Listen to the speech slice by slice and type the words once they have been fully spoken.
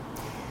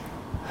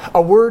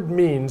A word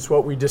means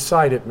what we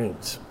decide it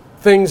means.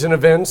 Things and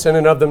events in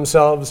and of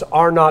themselves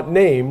are not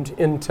named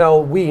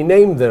until we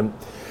name them.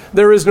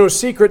 There is no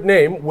secret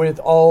name, with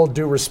all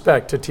due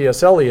respect to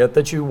T.S. Eliot,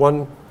 that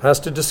one has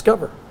to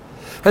discover.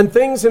 And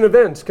things and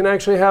events can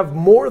actually have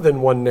more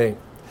than one name.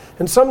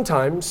 And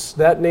sometimes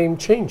that name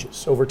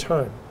changes over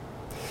time.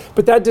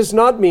 But that does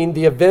not mean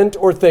the event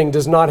or thing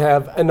does not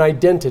have an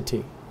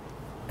identity.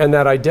 And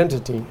that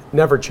identity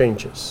never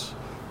changes,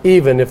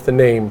 even if the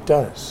name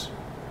does.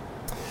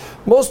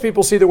 Most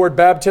people see the word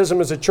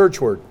baptism as a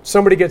church word.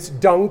 Somebody gets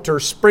dunked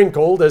or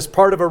sprinkled as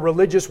part of a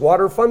religious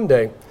water fun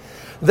day.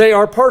 They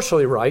are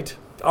partially right.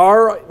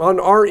 On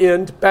our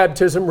end,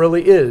 baptism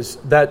really is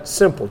that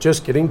simple,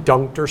 just getting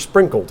dunked or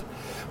sprinkled.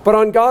 But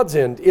on God's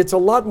end, it's a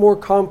lot more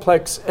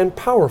complex and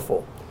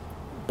powerful.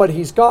 But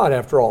He's God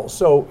after all,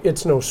 so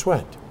it's no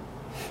sweat.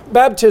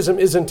 Baptism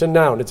isn't a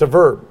noun, it's a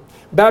verb.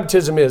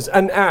 Baptism is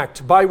an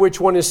act by which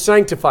one is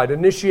sanctified,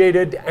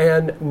 initiated,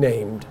 and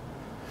named.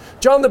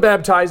 John the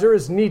Baptizer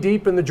is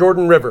knee-deep in the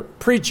Jordan River,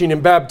 preaching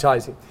and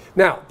baptizing.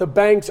 Now, the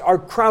banks are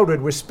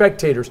crowded with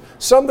spectators,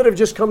 some that have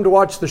just come to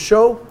watch the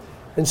show,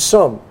 and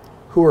some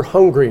who are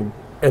hungry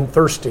and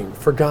thirsting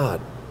for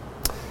God.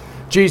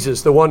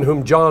 Jesus, the one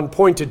whom John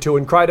pointed to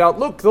and cried out,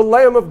 "Look, the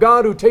Lamb of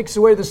God who takes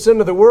away the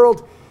sin of the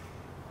world,"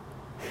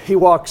 he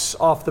walks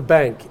off the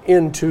bank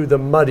into the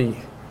muddy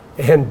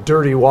and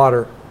dirty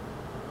water,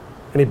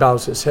 and he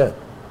bows his head.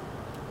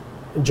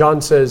 And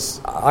John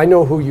says, "I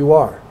know who you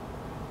are.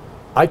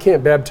 I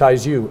can't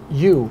baptize you.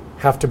 You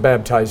have to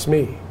baptize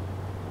me."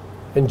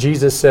 And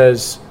Jesus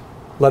says,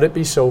 "Let it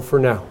be so for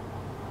now,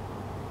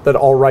 that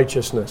all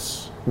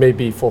righteousness may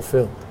be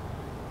fulfilled."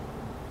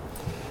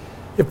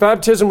 If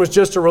baptism was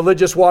just a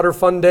religious water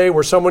fun day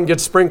where someone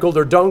gets sprinkled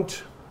or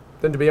dunked,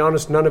 then to be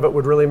honest, none of it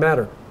would really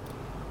matter.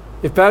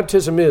 If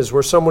baptism is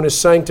where someone is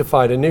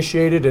sanctified,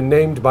 initiated, and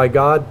named by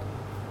God,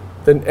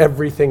 then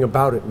everything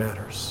about it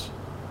matters.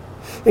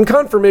 In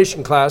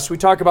confirmation class, we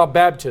talk about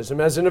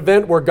baptism as an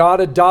event where God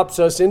adopts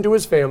us into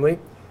His family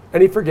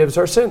and He forgives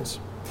our sins.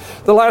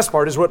 The last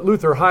part is what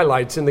Luther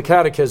highlights in the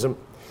Catechism.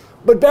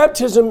 But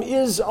baptism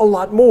is a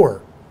lot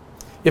more.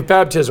 If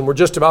baptism were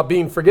just about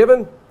being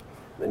forgiven,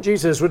 then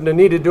Jesus wouldn't have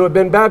needed to have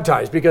been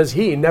baptized because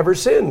He never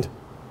sinned.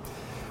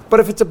 But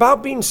if it's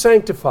about being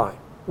sanctified,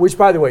 which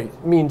by the way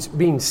means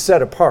being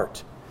set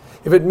apart,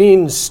 if it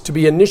means to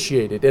be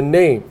initiated and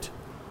named,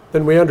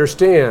 then we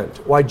understand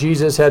why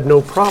Jesus had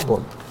no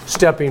problem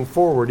stepping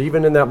forward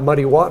even in that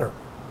muddy water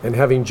and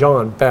having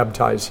John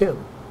baptize Him.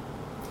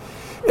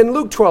 In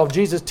Luke 12,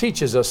 Jesus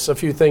teaches us a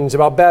few things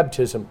about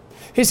baptism.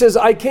 He says,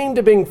 "I came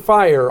to bring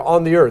fire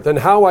on the earth, and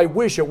how I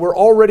wish it were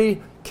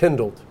already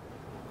kindled.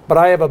 But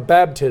I have a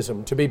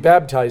baptism to be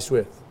baptized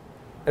with,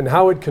 and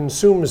how it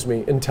consumes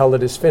me until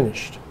it is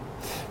finished."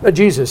 Now,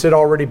 Jesus had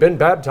already been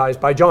baptized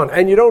by John,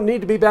 and you don't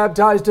need to be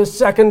baptized a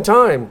second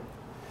time.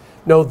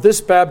 No,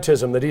 this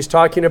baptism that He's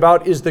talking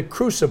about is the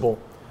crucible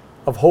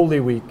of Holy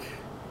Week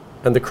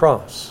and the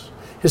cross,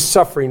 His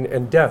suffering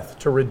and death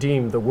to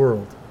redeem the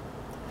world.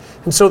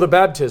 And so the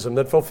baptism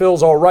that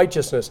fulfills all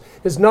righteousness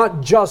is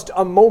not just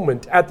a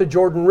moment at the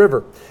Jordan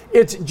River.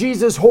 It's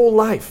Jesus' whole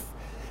life.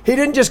 He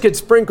didn't just get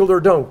sprinkled or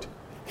dunked.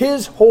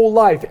 His whole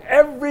life,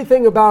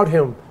 everything about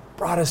Him,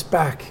 brought us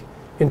back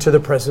into the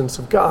presence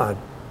of God.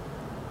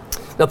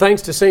 Now,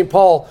 thanks to St.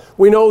 Paul,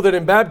 we know that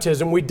in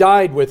baptism we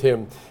died with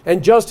Him.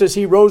 And just as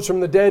He rose from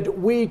the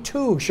dead, we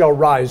too shall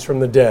rise from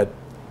the dead.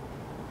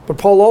 But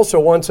Paul also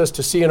wants us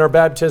to see in our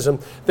baptism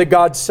that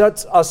God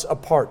sets us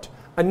apart,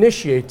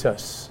 initiates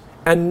us,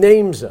 and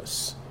names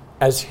us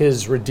as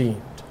His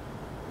redeemed.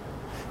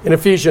 In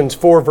Ephesians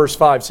 4, verse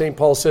 5, St.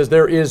 Paul says,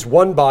 "There is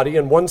one body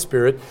and one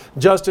Spirit,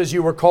 just as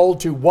you were called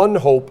to one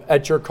hope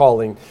at your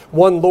calling.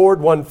 One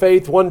Lord, one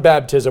faith, one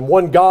baptism,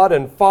 one God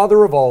and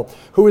Father of all,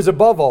 who is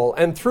above all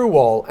and through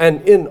all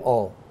and in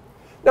all."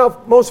 Now,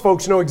 most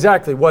folks know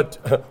exactly what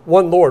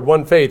one Lord,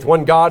 one faith,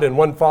 one God, and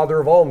one Father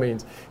of all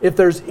means. If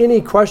there's any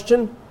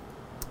question,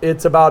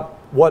 it's about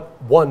what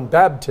one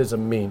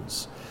baptism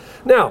means.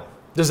 Now,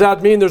 does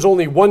that mean there's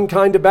only one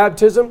kind of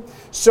baptism?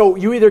 So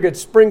you either get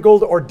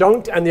sprinkled or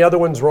dunked and the other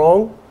one's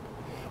wrong?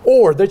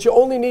 Or that you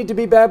only need to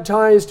be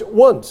baptized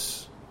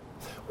once?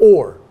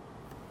 Or,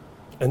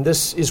 and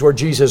this is where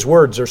Jesus'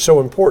 words are so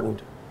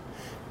important,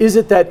 is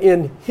it that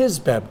in His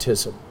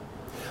baptism,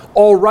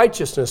 all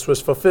righteousness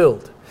was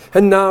fulfilled?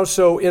 And now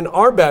so in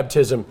our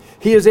baptism,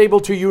 He is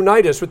able to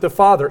unite us with the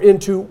Father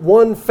into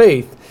one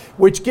faith,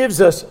 which gives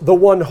us the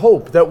one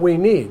hope that we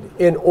need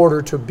in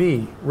order to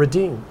be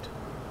redeemed.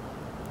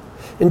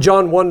 In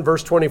John 1,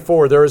 verse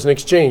 24, there is an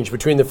exchange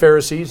between the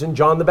Pharisees and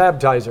John the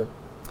Baptizer.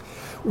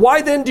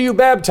 "Why then do you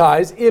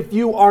baptize if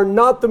you are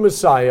not the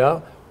Messiah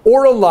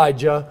or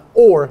Elijah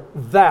or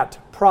that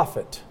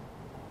prophet?"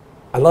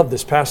 I love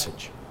this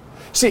passage.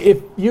 See,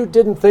 if you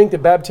didn't think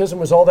that baptism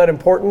was all that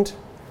important,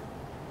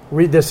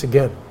 read this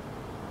again.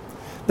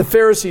 The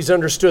Pharisees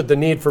understood the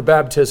need for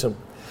baptism,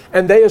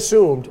 and they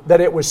assumed that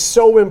it was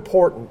so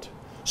important,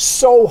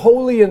 so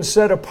holy and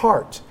set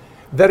apart,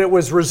 that it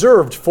was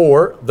reserved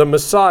for the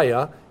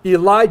Messiah,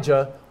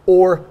 Elijah,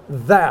 or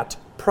that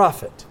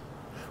prophet.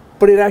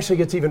 But it actually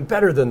gets even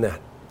better than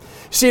that.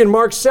 See, in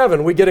Mark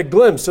 7, we get a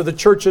glimpse of the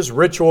church's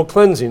ritual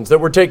cleansings that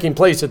were taking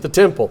place at the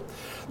temple.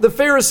 The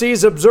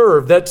Pharisees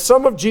observed that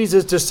some of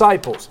Jesus'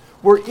 disciples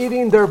were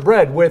eating their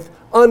bread with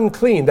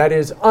unclean, that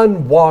is,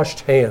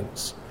 unwashed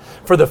hands.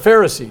 For the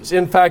Pharisees,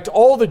 in fact,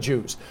 all the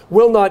Jews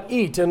will not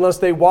eat unless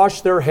they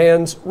wash their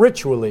hands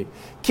ritually,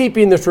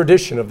 keeping the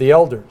tradition of the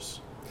elders.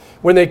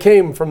 When they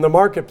came from the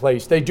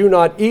marketplace, they do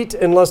not eat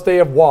unless they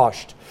have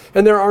washed.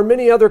 And there are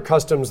many other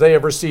customs they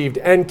have received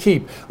and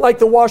keep, like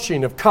the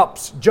washing of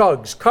cups,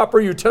 jugs,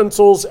 copper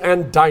utensils,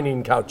 and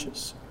dining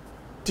couches.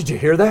 Did you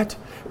hear that?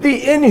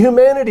 The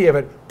inhumanity of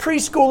it.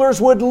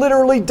 Preschoolers would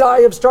literally die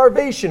of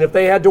starvation if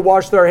they had to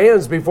wash their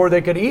hands before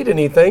they could eat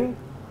anything.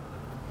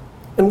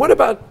 And what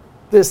about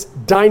this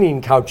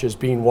dining couches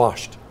being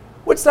washed?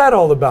 What's that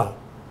all about?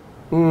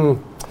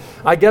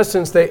 I guess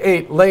since they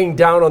ate laying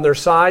down on their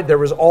side, there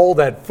was all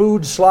that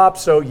food slop,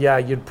 so yeah,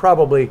 you'd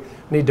probably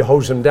need to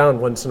hose them down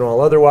once in a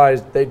while.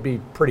 Otherwise, they'd be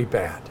pretty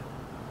bad.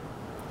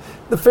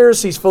 The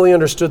Pharisees fully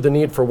understood the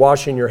need for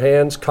washing your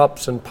hands,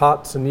 cups and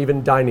pots, and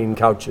even dining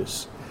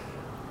couches.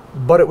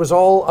 But it was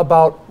all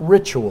about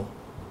ritual,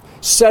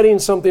 setting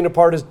something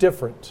apart as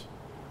different,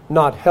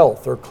 not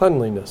health or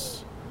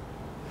cleanliness.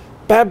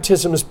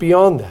 Baptism is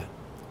beyond that.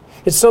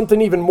 It's something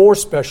even more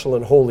special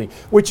and holy,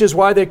 which is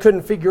why they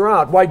couldn't figure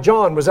out why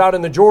John was out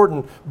in the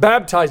Jordan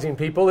baptizing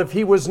people if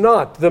he was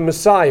not the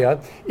Messiah,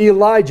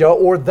 Elijah,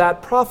 or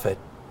that prophet.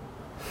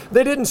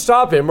 They didn't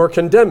stop him or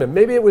condemn him.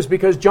 Maybe it was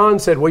because John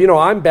said, well,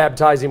 I'm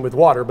baptizing with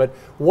water, but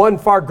one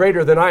far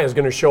greater than I is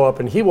going to show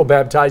up and he will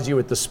baptize you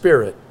with the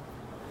Spirit.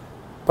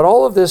 But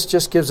all of this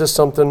just gives us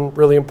something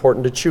really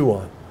important to chew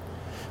on.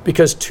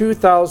 Because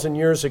 2,000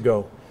 years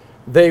ago,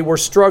 they were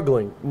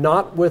struggling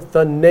not with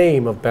the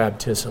name of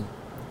baptism,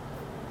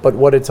 but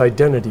what its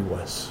identity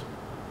was.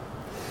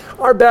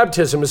 Our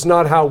baptism is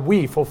not how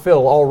we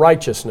fulfill all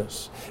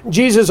righteousness.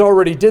 Jesus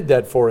already did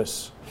that for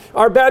us.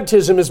 Our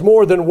baptism is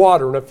more than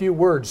water and a few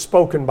words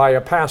spoken by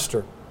a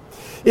pastor.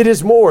 It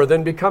is more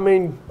than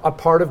becoming a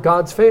part of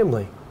God's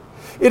family.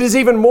 It is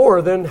even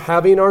more than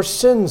having our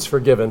sins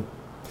forgiven.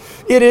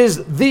 It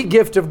is the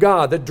gift of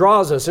God that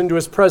draws us into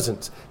His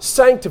presence,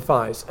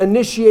 sanctifies,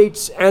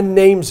 initiates, and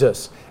names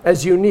us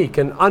as unique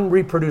and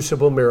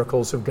unreproducible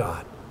miracles of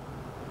God.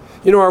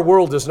 Our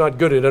world is not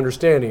good at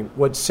understanding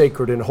what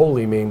sacred and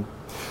holy mean.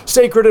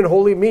 Sacred and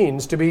holy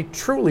means to be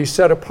truly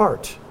set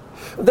apart.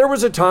 There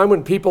was a time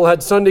when people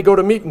had Sunday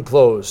go-to-meeting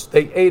clothes.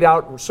 They ate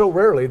out so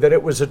rarely that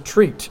it was a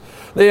treat.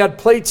 They had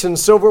plates and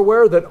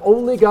silverware that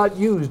only got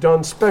used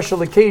on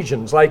special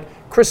occasions like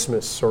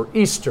Christmas or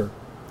Easter.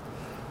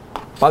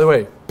 By the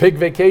way, pig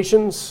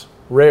vacations,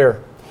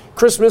 rare.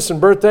 Christmas and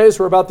birthdays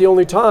were about the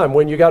only time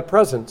when you got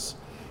presents.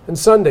 And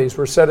Sundays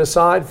were set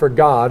aside for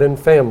God and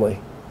family.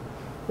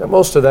 Now,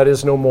 most of that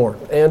is no more.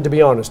 And to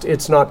be honest,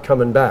 it's not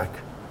coming back.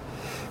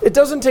 It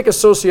doesn't take a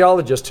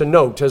sociologist to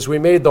note as we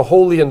made the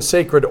holy and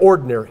sacred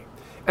ordinary,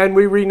 and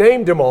we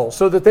renamed them all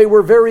so that they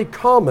were very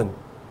common.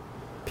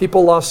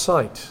 People lost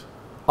sight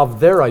of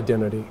their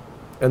identity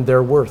and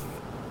their worth.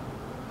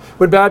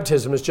 When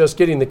baptism is just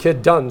getting the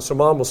kid done so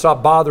mom will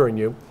stop bothering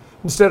you,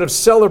 instead of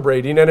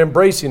celebrating and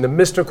embracing the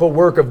mystical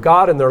work of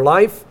God in their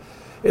life,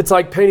 it's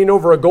like painting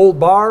over a gold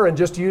bar and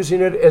just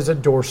using it as a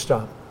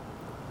doorstop.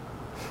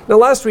 Now,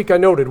 last week I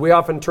noted we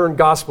often turn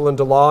gospel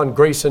into law and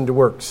grace into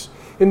works.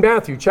 In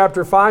Matthew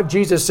chapter 5,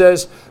 Jesus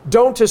says,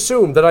 "Don't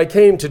assume that I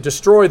came to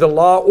destroy the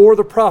law or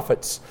the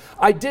prophets.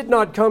 I did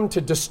not come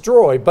to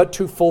destroy, but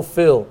to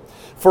fulfill.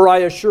 For I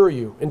assure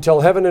you,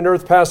 until heaven and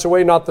earth pass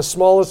away, not the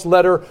smallest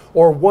letter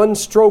or one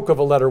stroke of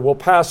a letter will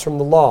pass from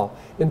the law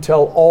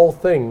until all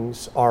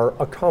things are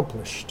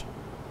accomplished."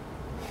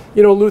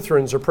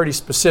 Lutherans are pretty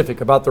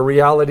specific about the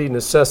reality,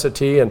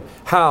 necessity, and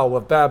how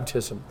of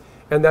baptism.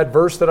 And that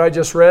verse that I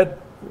just read,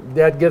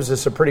 that gives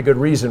us a pretty good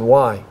reason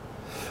why.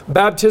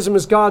 Baptism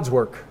is God's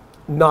work,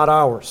 not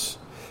ours.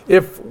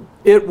 If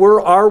it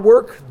were our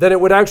work, then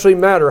it would actually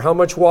matter how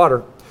much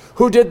water,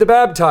 who did the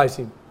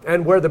baptizing,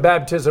 and where the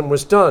baptism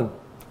was done.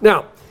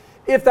 Now,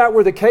 if that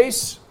were the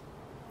case,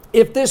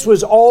 if this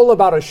was all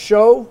about a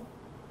show,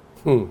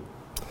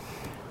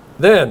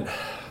 then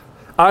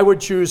I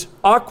would choose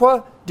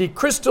Acqua di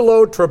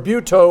Cristallo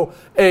Tributo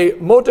e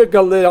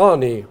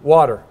Modigliani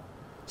water.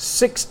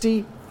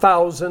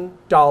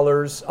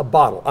 $60,000 a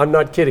bottle. I'm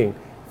not kidding,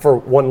 for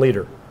 1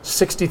 liter.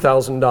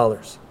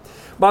 $60,000.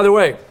 By the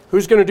way,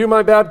 who's going to do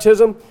my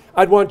baptism?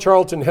 I'd want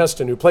Charlton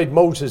Heston, who played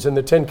Moses in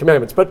the Ten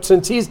Commandments. But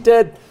since he's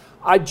dead,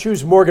 I'd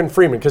choose Morgan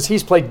Freeman, because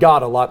he's played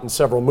God a lot in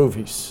several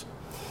movies.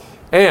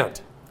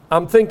 And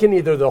I'm thinking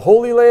either the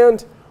Holy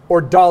Land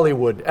or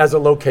Dollywood as a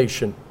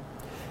location.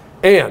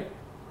 And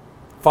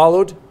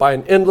followed by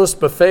an endless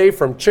buffet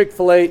from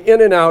Chick-fil-A,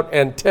 In-N-Out,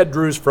 and Ted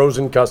Drew's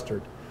frozen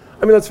custard.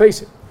 Let's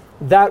face it,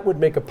 that would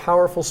make a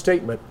powerful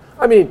statement.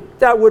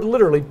 That would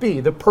literally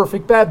be the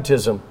perfect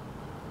baptism.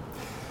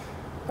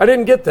 I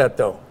didn't get that,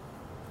 though.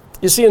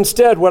 You see,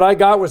 instead, what I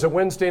got was a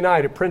Wednesday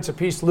night at Prince of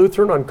Peace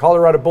Lutheran on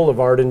Colorado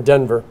Boulevard in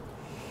Denver.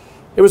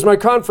 It was my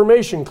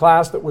confirmation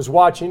class that was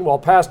watching while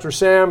Pastor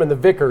Sam and the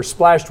vicar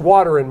splashed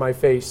water in my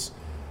face.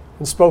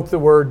 and spoke the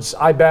words,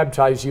 "I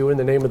baptize you in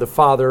the name of the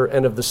Father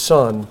and of the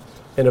Son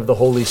and of the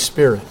Holy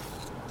Spirit."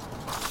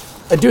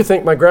 I do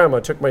think my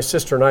grandma took my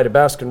sister and I to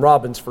Baskin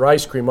Robbins for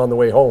ice cream on the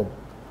way home.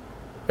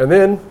 And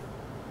then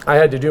I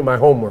had to do my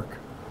homework.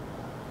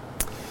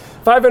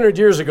 500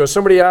 years ago,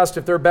 somebody asked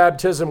if their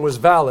baptism was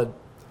valid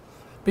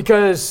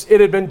because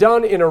it had been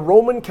done in a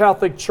Roman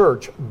Catholic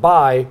church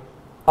by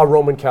a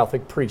Roman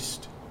Catholic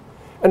priest.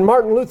 And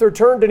Martin Luther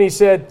turned and he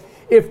said,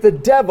 if the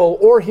devil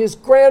or his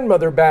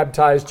grandmother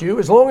baptized you,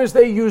 as long as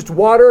they used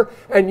water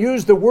and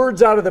used the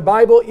words out of the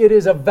Bible, it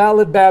is a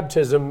valid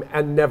baptism,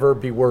 and never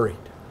be worried.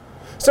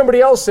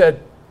 Somebody else said,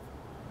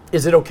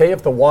 is it okay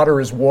if the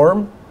water is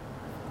warm?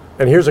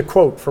 And here's a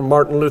quote from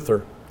Martin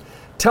Luther.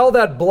 Tell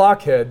that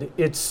blockhead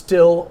it's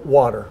still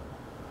water.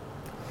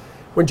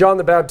 When John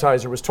the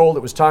Baptizer was told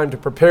it was time to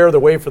prepare the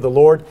way for the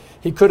Lord,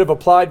 he could have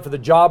applied for the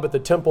job at the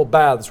temple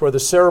baths where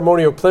the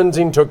ceremonial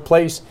cleansing took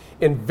place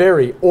in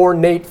very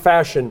ornate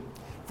fashion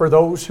for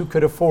those who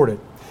could afford it.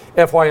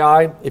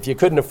 FYI, if you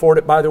couldn't afford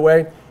it, by the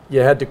way, you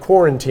had to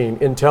quarantine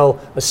until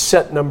a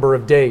set number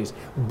of days.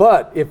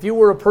 But if you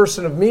were a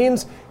person of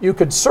means, you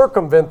could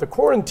circumvent the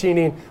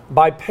quarantining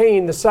by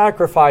paying the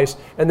sacrifice,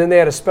 and then they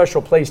had a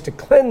special place to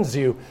cleanse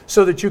you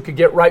so that you could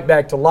get right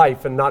back to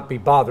life and not be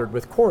bothered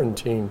with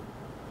quarantine.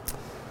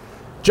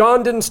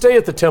 John didn't stay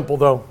at the temple,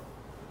 though.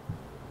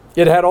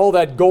 It had all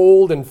that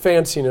gold and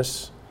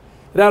fanciness.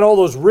 It had all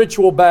those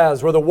ritual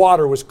baths where the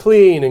water was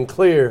clean and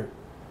clear.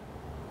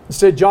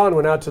 Instead, John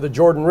went out to the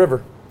Jordan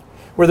River,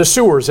 where the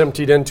sewers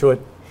emptied into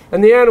it,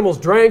 and the animals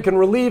drank and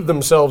relieved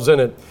themselves in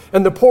it,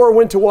 and the poor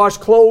went to wash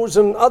clothes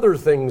and other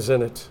things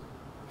in it.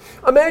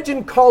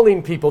 Imagine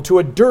calling people to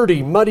a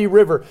dirty, muddy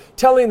river,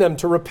 telling them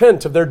to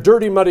repent of their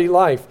dirty, muddy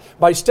life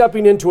by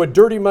stepping into a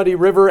dirty, muddy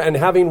river and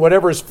having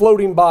whatever is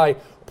floating by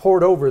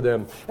poured over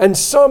them. And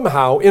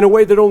somehow, in a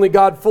way that only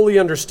God fully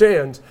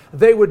understands,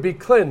 they would be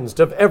cleansed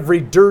of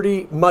every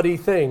dirty, muddy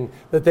thing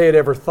that they had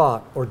ever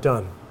thought or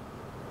done.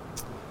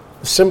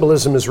 The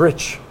symbolism is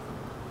rich.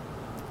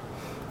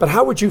 But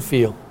how would you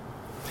feel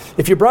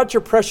if you brought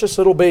your precious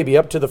little baby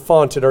up to the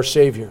font at our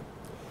Savior,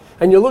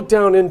 and you looked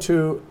down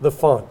into the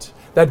font,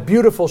 that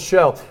beautiful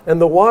shell,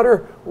 and the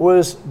water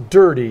was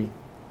dirty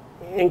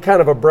in kind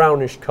of a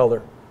brownish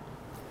color?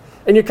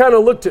 And you kind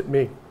of looked at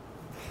me,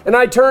 and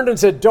I turned and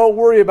said, don't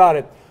worry about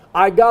it.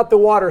 I got the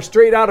water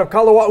straight out of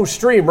Colorado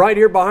Stream right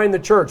here behind the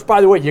church.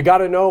 By the way, you got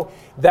to know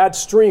that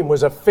stream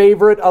was a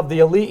favorite of the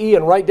elite,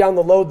 and right down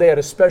the road they had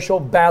a special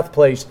bath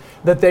place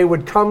that they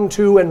would come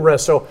to and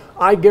rest. So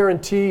I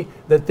guarantee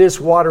that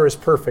this water is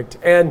perfect,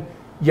 and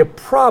you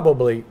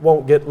probably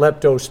won't get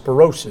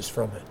leptospirosis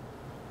from it.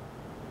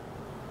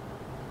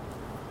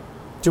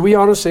 Do we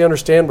honestly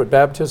understand what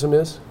baptism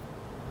is?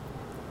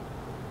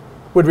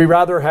 Would we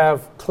rather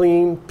have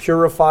clean,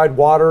 purified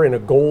water in a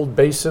gold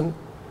basin?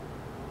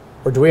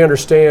 Or do we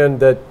understand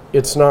that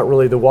it's not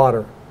really the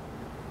water,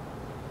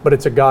 but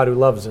it's a God who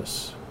loves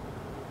us?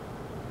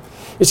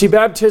 You see,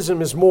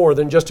 baptism is more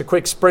than just a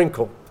quick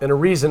sprinkle and a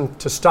reason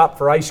to stop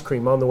for ice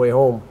cream on the way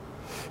home.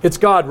 It's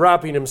God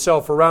wrapping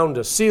himself around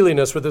us, sealing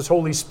us with his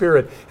Holy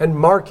Spirit, and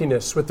marking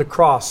us with the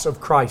cross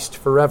of Christ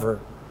forever.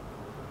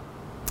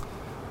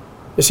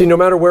 You see, no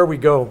matter where we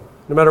go,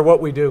 no matter what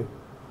we do,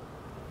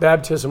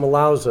 baptism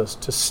allows us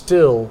to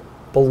still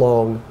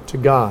belong to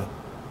God.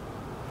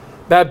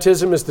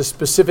 Baptism is the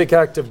specific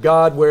act of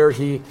God where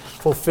he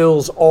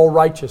fulfills all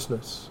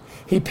righteousness.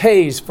 He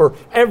pays for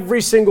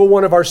every single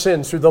one of our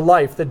sins through the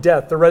life, the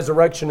death, the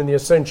resurrection, and the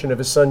ascension of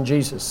his Son,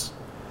 Jesus.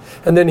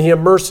 And then he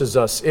immerses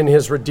us in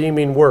his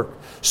redeeming work,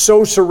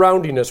 so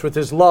surrounding us with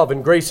his love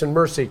and grace and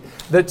mercy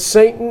that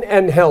Satan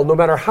and hell, no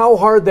matter how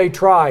hard they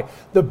try,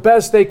 the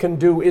best they can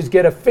do is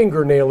get a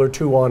fingernail or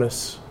two on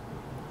us.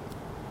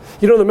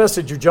 You know the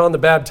message of John the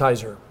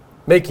Baptizer,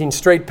 making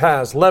straight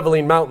paths,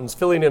 leveling mountains,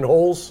 filling in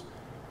holes?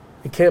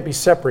 It can't be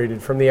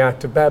separated from the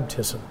act of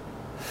baptism.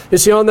 You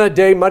see, on that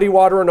day, muddy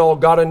water and all,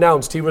 God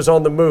announced he was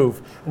on the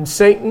move. And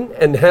Satan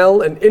and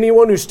hell and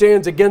anyone who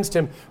stands against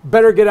him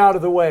better get out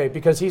of the way,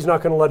 because he's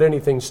not going to let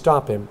anything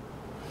stop him.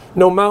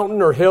 No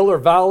mountain or hill or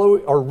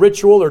valley or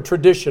ritual or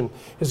tradition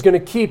is going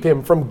to keep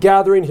him from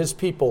gathering his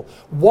people,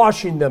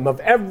 washing them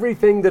of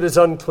everything that is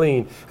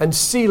unclean, and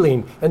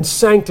sealing and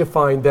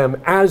sanctifying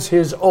them as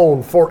his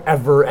own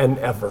forever and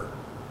ever.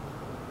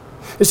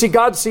 You see,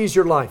 God sees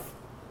your life.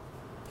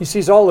 He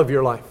sees all of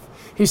your life.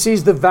 He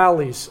sees the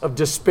valleys of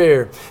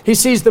despair. He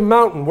sees the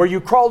mountain where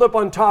you crawled up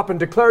on top and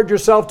declared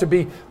yourself to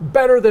be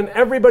better than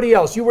everybody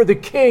else. You were the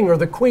king or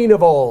the queen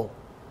of all.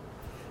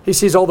 He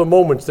sees all the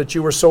moments that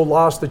you were so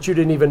lost that you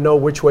didn't even know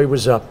which way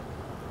was up.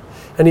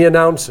 And he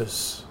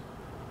announces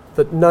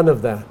that none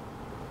of that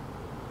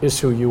is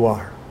who you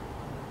are.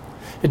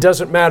 It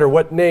doesn't matter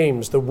what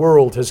names the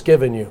world has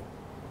given you.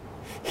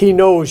 He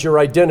knows your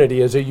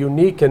identity as a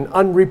unique and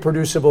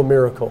unreproducible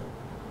miracle.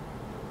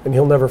 And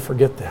he'll never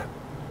forget that.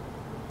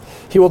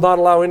 He will not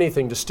allow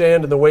anything to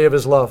stand in the way of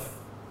his love.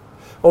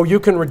 Oh, you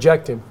can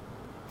reject him.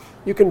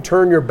 You can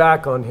turn your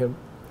back on him.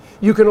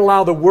 You can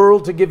allow the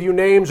world to give you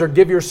names or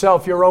give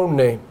yourself your own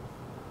name.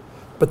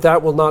 But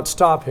that will not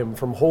stop him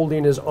from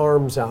holding his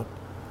arms out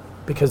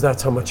because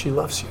that's how much He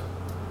loves you.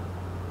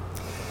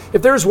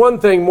 If there's one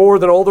thing more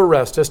than all the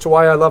rest as to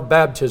why I love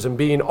baptism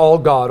being all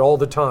God all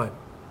the time,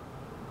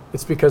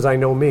 it's because I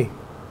know me,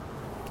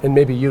 and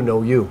maybe you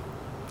know you.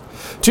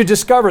 To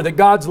discover that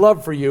God's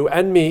love for you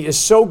and me is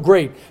so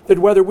great that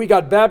whether we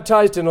got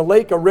baptized in a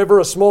lake, a river,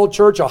 a small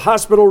church, a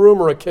hospital room,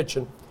 or a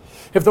kitchen,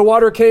 if the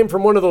water came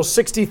from one of those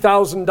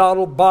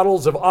 $60,000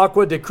 bottles of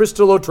Aqua de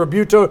Cristallo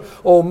Tributo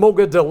o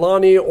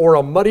Mogadilani or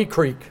a muddy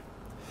creek,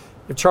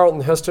 if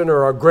Charlton Heston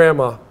or our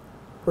grandma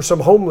or some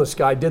homeless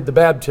guy did the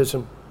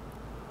baptism,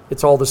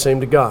 it's all the same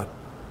to God.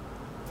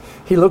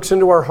 He looks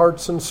into our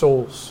hearts and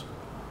souls,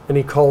 and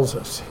He calls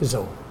us His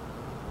own.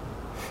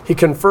 He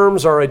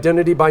confirms our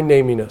identity by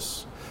naming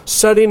us,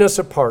 setting us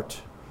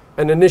apart,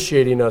 and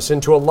initiating us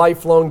into a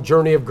lifelong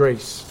journey of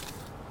grace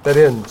that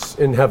ends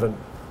in heaven,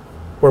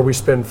 where we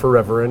spend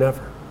forever and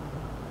ever.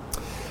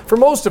 For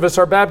most of us,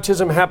 our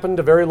baptism happened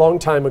a very long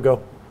time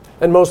ago,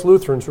 and most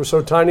Lutherans were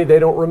so tiny they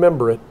don't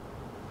remember it.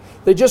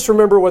 They just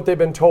remember what they've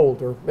been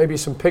told, or maybe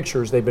some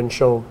pictures they've been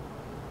shown.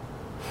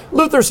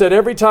 Luther said,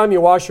 every time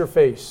you wash your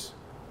face,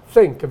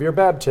 think of your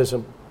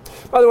baptism.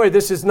 By the way,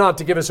 this is not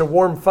to give us a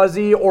warm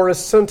fuzzy or a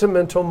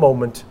sentimental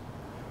moment.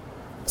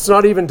 It's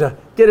not even to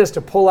get us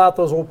to pull out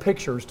those old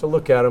pictures to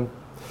look at them.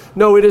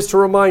 No, it is to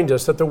remind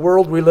us that the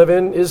world we live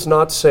in is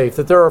not safe,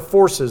 that there are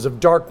forces of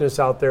darkness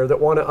out there that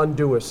want to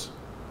undo us.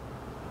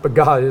 But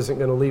God isn't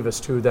going to leave us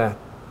to that.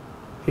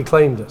 He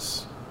claimed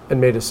us and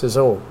made us His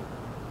own.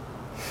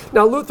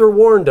 Now, Luther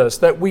warned us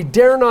that we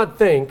dare not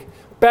think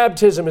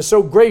baptism is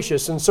so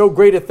gracious and so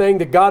great a thing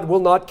that God will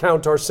not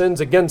count our sins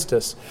against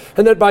us,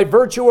 and that by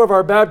virtue of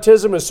our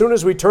baptism, as soon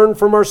as we turn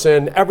from our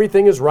sin,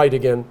 everything is right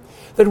again,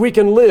 that we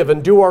can live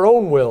and do our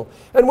own will.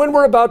 And when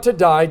we're about to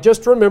die,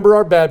 just remember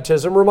our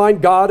baptism,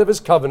 remind God of His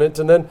covenant,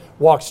 and then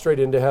walk straight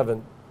into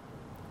heaven.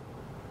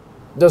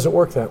 It doesn't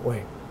work that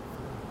way.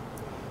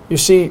 You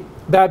see,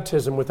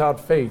 baptism without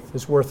faith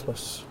is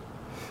worthless.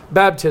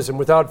 Baptism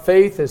without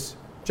faith is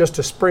just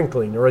a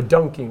sprinkling or a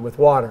dunking with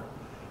water.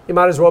 You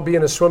might as well be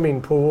in a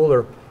swimming pool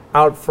or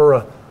out for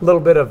a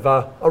little bit of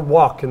a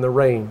walk in the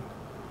rain.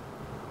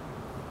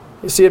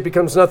 You see, it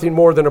becomes nothing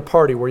more than a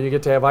party where you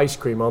get to have ice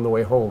cream on the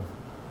way home.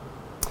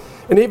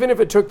 And even if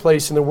it took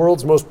place in the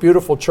world's most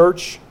beautiful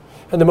church,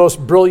 and the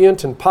most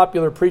brilliant and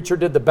popular preacher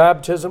did the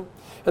baptism,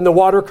 and the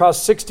water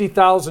cost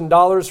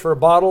 $60,000 for a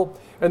bottle,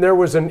 and there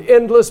was an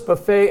endless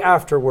buffet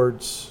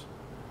afterwards,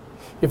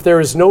 if there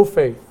is no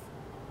faith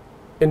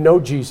and no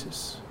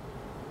Jesus,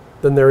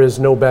 then there is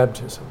no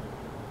baptism.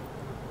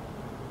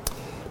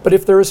 But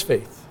if there is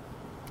faith,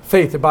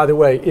 faith, by the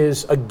way,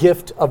 is a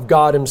gift of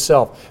God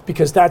Himself,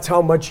 because that's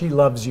how much He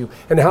loves you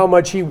and how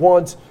much He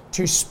wants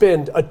to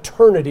spend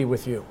eternity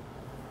with you,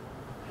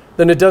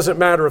 then it doesn't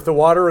matter if the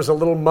water is a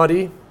little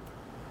muddy,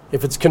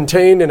 if it's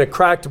contained in a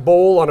cracked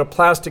bowl on a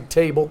plastic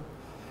table,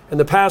 and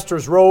the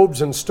pastor's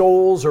robes and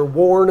stoles are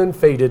worn and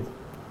faded,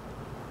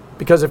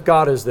 because if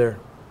God is there,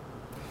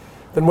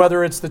 then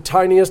whether it's the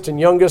tiniest and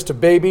youngest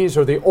of babies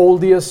or the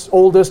oldest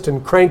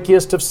and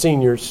crankiest of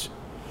seniors,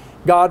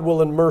 God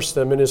will immerse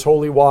them in His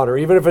holy water,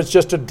 even if it's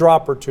just a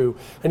drop or two,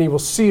 and He will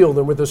seal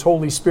them with His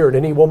Holy Spirit,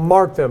 and He will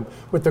mark them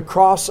with the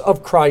cross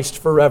of Christ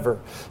forever,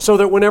 so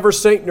that whenever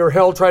Satan or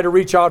hell try to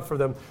reach out for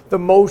them, the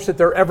most that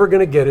they're ever going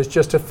to get is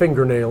just a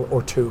fingernail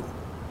or two.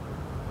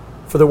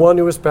 For the one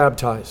who is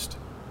baptized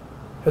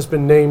has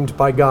been named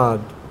by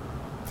God,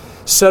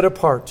 set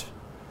apart,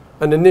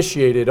 and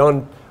initiated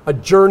on a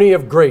journey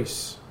of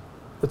grace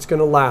that's going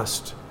to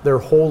last their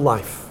whole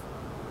life.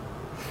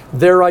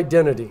 Their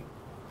identity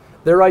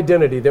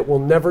that will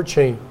never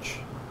change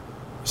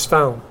is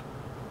found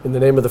in the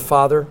name of the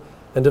Father,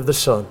 and of the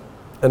Son,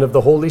 and of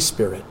the Holy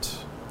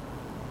Spirit.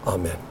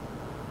 Amen.